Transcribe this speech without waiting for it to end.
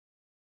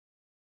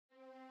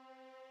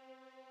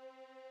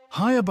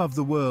High above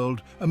the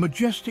world, a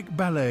majestic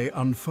ballet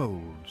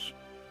unfolds.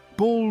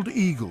 Bald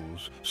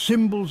eagles,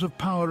 symbols of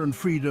power and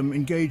freedom,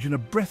 engage in a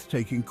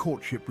breathtaking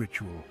courtship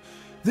ritual.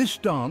 This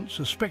dance,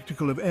 a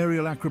spectacle of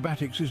aerial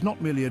acrobatics, is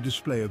not merely a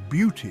display of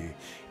beauty.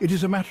 It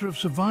is a matter of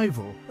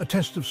survival, a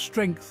test of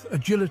strength,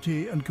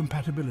 agility, and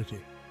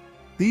compatibility.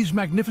 These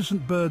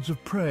magnificent birds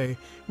of prey,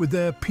 with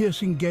their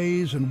piercing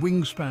gaze and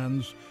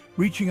wingspans,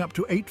 reaching up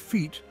to 8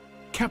 feet,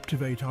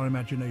 captivate our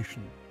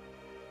imagination.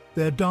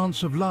 Their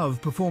dance of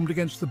love, performed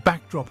against the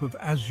backdrop of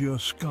azure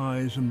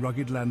skies and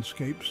rugged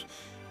landscapes,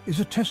 is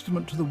a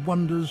testament to the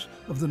wonders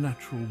of the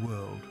natural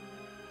world.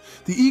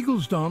 The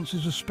eagle's dance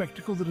is a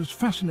spectacle that has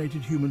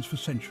fascinated humans for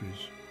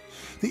centuries.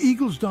 The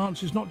eagle's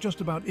dance is not just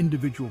about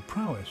individual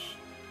prowess.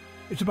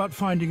 It's about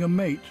finding a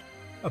mate,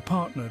 a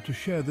partner to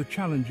share the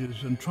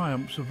challenges and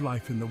triumphs of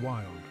life in the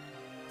wild.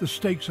 The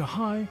stakes are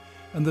high,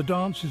 and the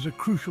dance is a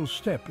crucial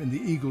step in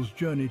the eagle's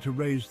journey to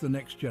raise the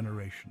next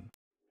generation.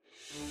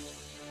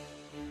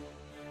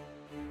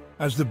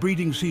 As the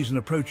breeding season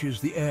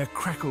approaches, the air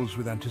crackles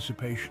with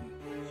anticipation.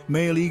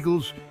 Male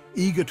eagles,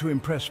 eager to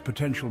impress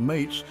potential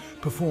mates,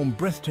 perform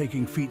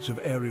breathtaking feats of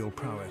aerial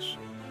prowess.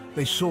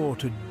 They soar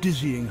to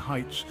dizzying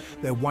heights,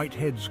 their white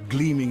heads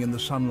gleaming in the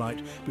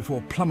sunlight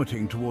before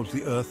plummeting towards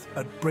the earth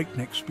at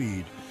breakneck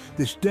speed.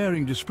 This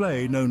daring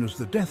display, known as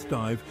the death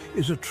dive,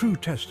 is a true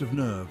test of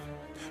nerve.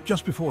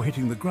 Just before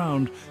hitting the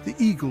ground, the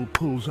eagle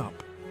pulls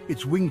up,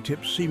 its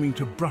wingtips seeming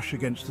to brush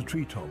against the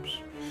treetops.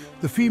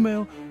 The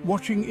female,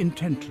 watching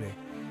intently,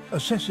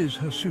 assesses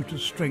her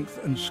suitor's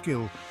strength and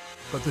skill,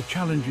 but the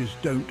challenges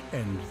don't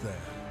end there.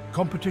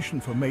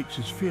 Competition for mates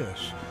is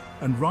fierce,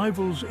 and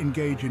rivals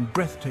engage in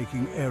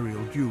breathtaking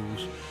aerial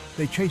duels.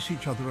 They chase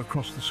each other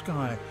across the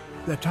sky,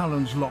 their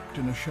talons locked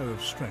in a show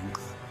of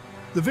strength.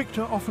 The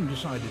victor, often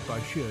decided by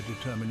sheer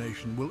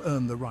determination, will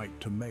earn the right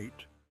to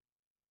mate.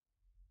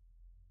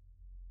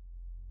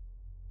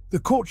 The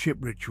courtship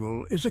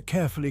ritual is a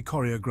carefully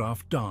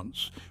choreographed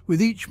dance,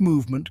 with each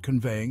movement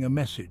conveying a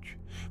message.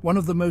 One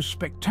of the most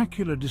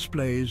spectacular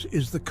displays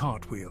is the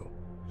cartwheel.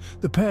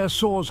 The pair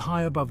soars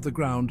high above the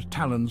ground,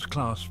 talons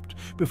clasped,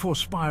 before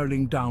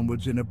spiraling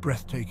downwards in a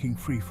breathtaking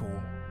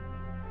freefall.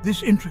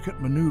 This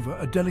intricate maneuver,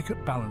 a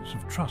delicate balance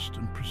of trust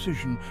and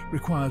precision,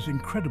 requires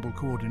incredible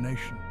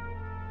coordination.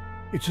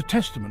 It's a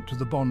testament to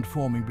the bond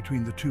forming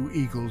between the two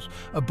eagles,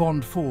 a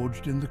bond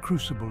forged in the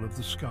crucible of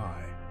the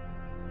sky.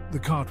 The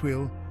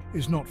cartwheel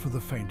is not for the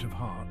faint of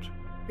heart.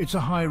 It's a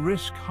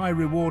high-risk,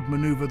 high-reward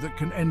maneuver that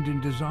can end in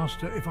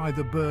disaster if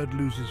either bird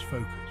loses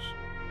focus.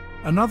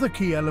 Another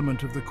key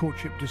element of the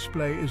courtship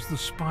display is the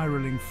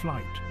spiraling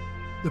flight.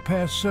 The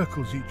pair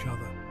circles each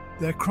other,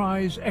 their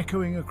cries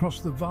echoing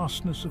across the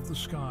vastness of the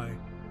sky.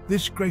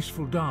 This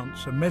graceful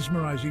dance, a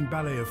mesmerizing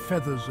ballet of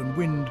feathers and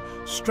wind,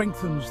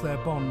 strengthens their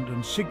bond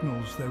and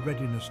signals their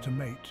readiness to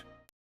mate.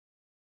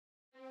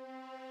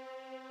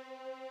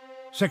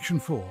 Section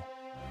 4.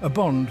 A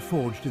bond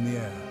forged in the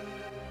air.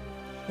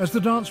 As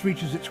the dance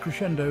reaches its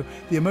crescendo,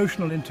 the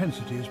emotional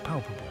intensity is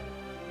palpable.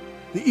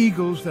 The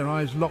eagles, their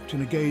eyes locked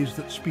in a gaze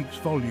that speaks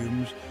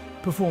volumes,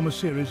 perform a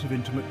series of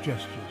intimate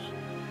gestures.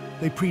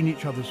 They preen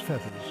each other's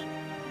feathers,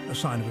 a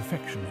sign of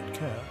affection and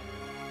care,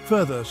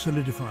 further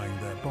solidifying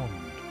their bond.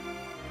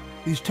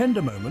 These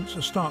tender moments,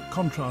 a stark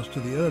contrast to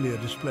the earlier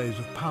displays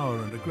of power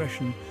and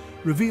aggression,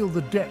 reveal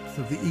the depth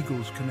of the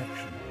eagles'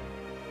 connection.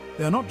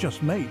 They are not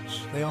just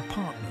mates, they are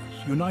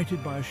partners,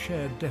 united by a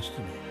shared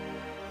destiny.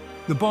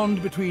 The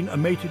bond between a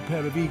mated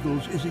pair of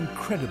eagles is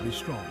incredibly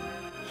strong.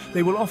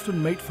 They will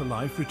often mate for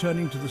life,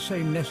 returning to the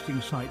same nesting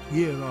site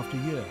year after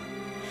year.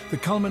 The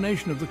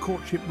culmination of the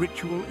courtship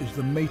ritual is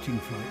the mating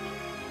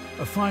flight,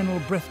 a final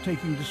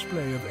breathtaking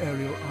display of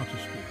aerial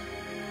artistry.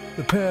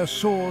 The pair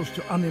soars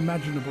to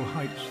unimaginable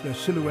heights, their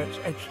silhouettes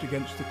etched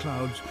against the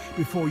clouds,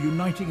 before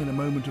uniting in a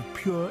moment of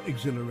pure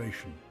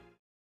exhilaration.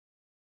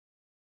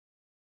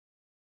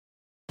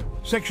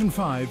 Section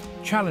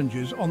 5.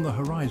 Challenges on the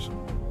horizon.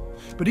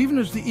 But even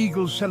as the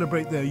eagles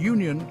celebrate their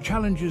union,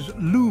 challenges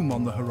loom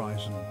on the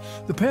horizon.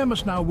 The pair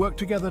must now work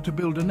together to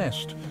build a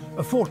nest,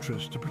 a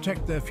fortress to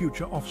protect their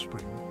future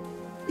offspring.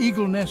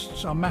 Eagle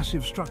nests are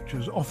massive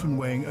structures, often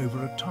weighing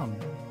over a ton.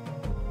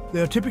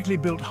 They are typically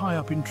built high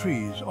up in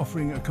trees,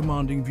 offering a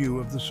commanding view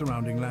of the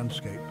surrounding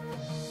landscape.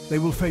 They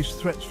will face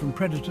threats from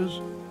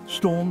predators,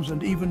 storms,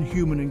 and even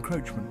human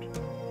encroachment.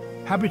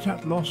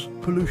 Habitat loss,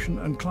 pollution,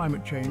 and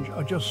climate change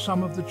are just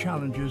some of the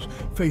challenges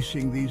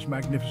facing these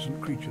magnificent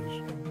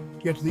creatures.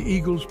 Yet the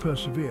eagles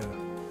persevere,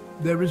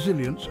 their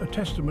resilience a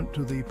testament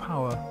to the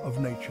power of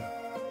nature.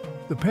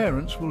 The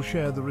parents will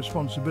share the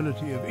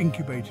responsibility of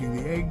incubating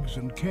the eggs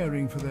and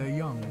caring for their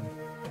young.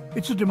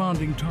 It's a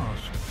demanding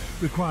task,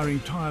 requiring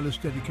tireless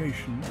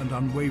dedication and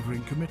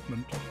unwavering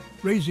commitment.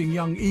 Raising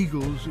young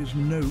eagles is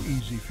no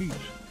easy feat.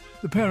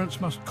 The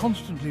parents must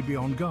constantly be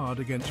on guard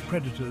against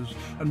predators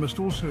and must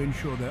also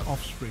ensure their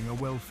offspring are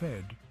well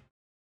fed.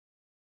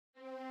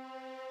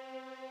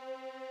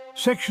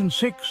 Section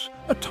 6.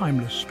 A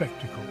timeless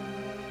spectacle.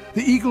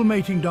 The eagle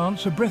mating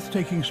dance, a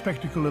breathtaking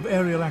spectacle of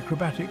aerial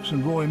acrobatics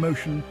and raw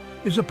emotion,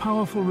 is a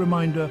powerful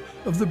reminder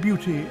of the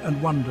beauty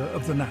and wonder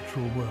of the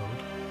natural world.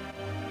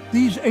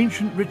 These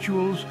ancient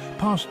rituals,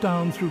 passed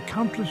down through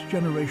countless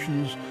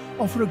generations,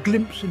 offer a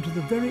glimpse into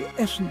the very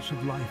essence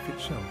of life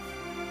itself.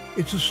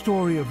 It's a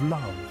story of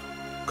love,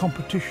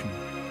 competition,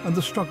 and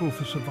the struggle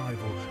for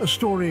survival, a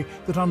story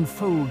that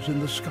unfolds in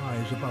the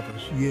skies above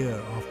us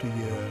year after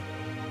year.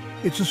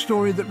 It's a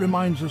story that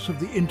reminds us of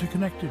the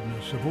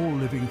interconnectedness of all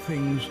living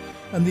things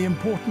and the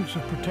importance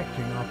of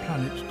protecting our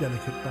planet's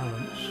delicate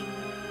balance.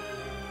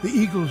 The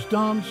eagle's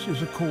dance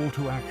is a call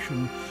to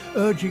action,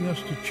 urging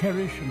us to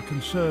cherish and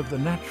conserve the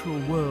natural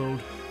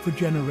world for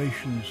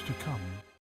generations to come.